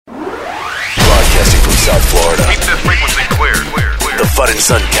South Florida. Keep this frequency clear. The fun and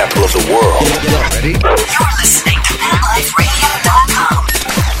sun capital of the world. Ready? You're listening to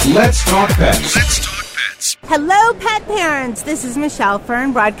PetLifeRadio.com. Let's talk pets. Hello, pet parents. This is Michelle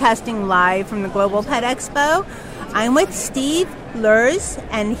Fern, broadcasting live from the Global Pet Expo. I'm with Steve Lurs,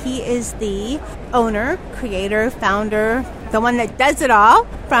 and he is the owner, creator, founder, the one that does it all,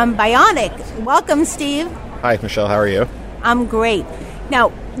 from Bionic. Welcome, Steve. Hi, Michelle. How are you? I'm great.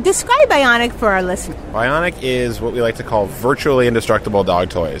 Now, describe Bionic for our listeners. Bionic is what we like to call virtually indestructible dog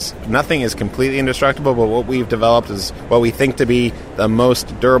toys. Nothing is completely indestructible, but what we've developed is what we think to be the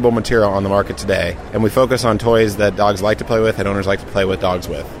most durable material on the market today. And we focus on toys that dogs like to play with and owners like to play with dogs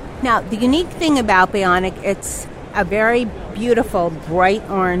with. Now, the unique thing about Bionic, it's a very beautiful, bright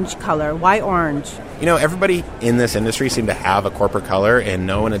orange color. Why orange? You know, everybody in this industry seemed to have a corporate color, and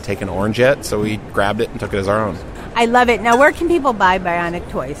no one had taken orange yet, so we grabbed it and took it as our own. I love it. Now, where can people buy Bionic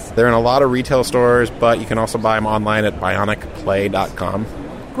toys? They're in a lot of retail stores, but you can also buy them online at bionicplay.com.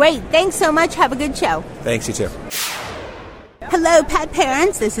 Great. Thanks so much. Have a good show. Thanks, you too. Hello, pet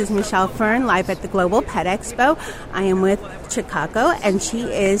parents. This is Michelle Fern, live at the Global Pet Expo. I am with Chicago, and she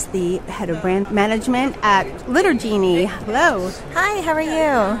is the head of brand management at Litter Genie. Hello. Hi, how are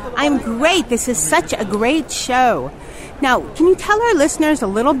you? I'm great. This is such a great show. Now, can you tell our listeners a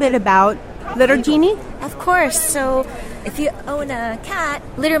little bit about Litter Genie? Of course. So if you own a cat,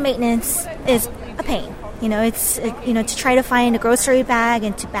 litter maintenance is a pain. You know, it's, to try to find a grocery bag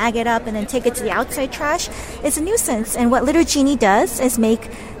and to bag it up and then take it to the outside trash is a nuisance. And what Litter Genie does is make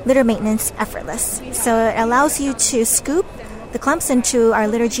litter maintenance effortless. So it allows you to scoop the clumps into our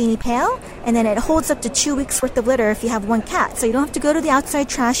Litter Genie pail, and then it holds up to 2 weeks worth of litter if you have one cat. So you don't have to go to the outside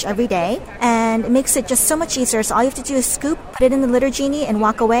trash every day, and it makes it just so much easier. So all you have to do is scoop, put it in the Litter Genie, and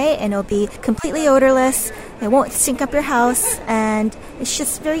walk away, and it'll be completely odorless. It won't stink up your house, and it's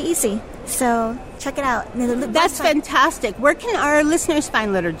just very easy. So check it out. That's fantastic. Where can our listeners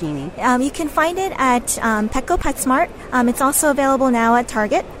find Litter Genie? You can find it at Petco PetSmart. It's also available now at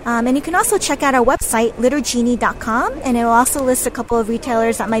Target. And you can also check out our website, littergenie.com, and it will also list a couple of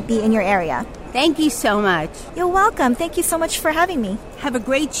retailers that might be in your area. Thank you so much. You're welcome. Thank you so much for having me. Have a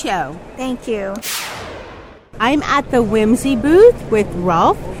great show. Thank you. I'm at the Whimsy booth with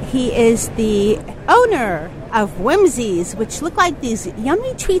Rolf. He is the owner of Whimsies, which look like these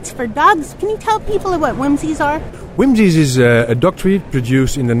yummy treats for dogs. Can you tell people what Whimsies are? Whimsies is a dog treat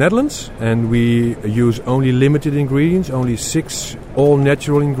produced in the Netherlands, and we use only limited ingredients, only 6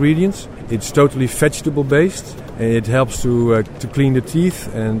 all-natural ingredients. It's totally vegetable-based, and it helps to clean the teeth,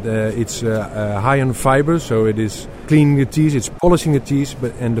 and it's high on fiber, so it is cleaning the teeth, it's polishing the teeth,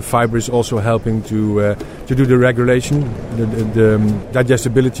 and the fiber is also helping to do the regulation, the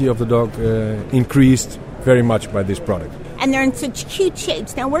digestibility of the dog increased very much by this product. And they're in such cute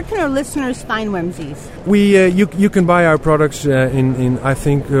shapes. Now, where can our listeners find Whimsies? You can buy our products in I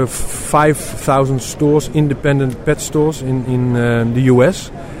think 5,000 stores, independent pet stores in the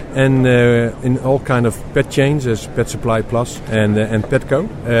US, and in all kind of pet chains as Pet Supply Plus and Petco.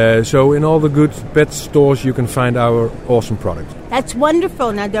 So in all the good pet stores you can find our awesome product. That's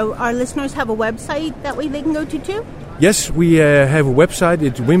wonderful. Now, do our listeners have a website that way they can go to too? Yes, we have a website,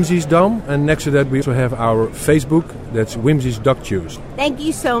 it's Whimsies.com, and next to that we also have our Facebook, that's Whimsies Dog Chews. Thank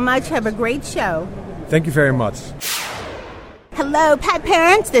you so much. Have a great show. Thank you very much. Hello, pet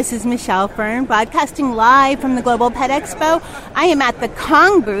parents. This is Michelle Fern, broadcasting live from the Global Pet Expo. I am at the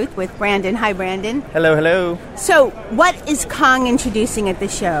Kong booth with Brandon. Hi, Brandon. Hello, hello. So, what is Kong introducing at the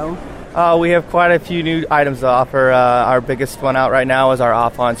show? We have quite a few new items to offer. Our biggest one out right now is our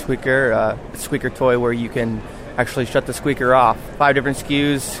off-on squeaker, squeaker toy where you can actually shut the squeaker off. 5 different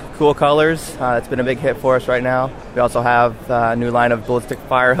SKUs, cool colors. It's been a big hit for us right now. We also have a new line of ballistic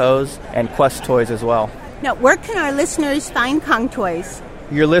fire hose and Quest toys as well. Now, where can our listeners find Kong toys?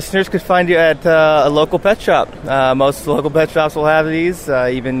 Your listeners could find you at a local pet shop. Most local pet shops will have these,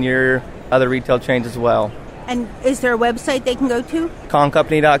 even your other retail chains as well. And is there a website they can go to?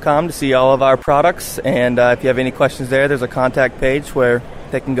 KongCompany.com to see all of our products. And if you have any questions there's a contact page where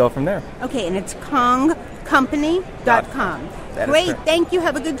they can go from there. Okay, and it's KongCompany.com. Great, thank you.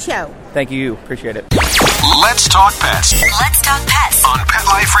 Have a good show. Thank you. Appreciate it. Let's talk pets. Let's talk pets On Pet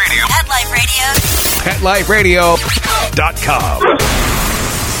Life Radio. Pet Life Radio. PetLifeRadio.com.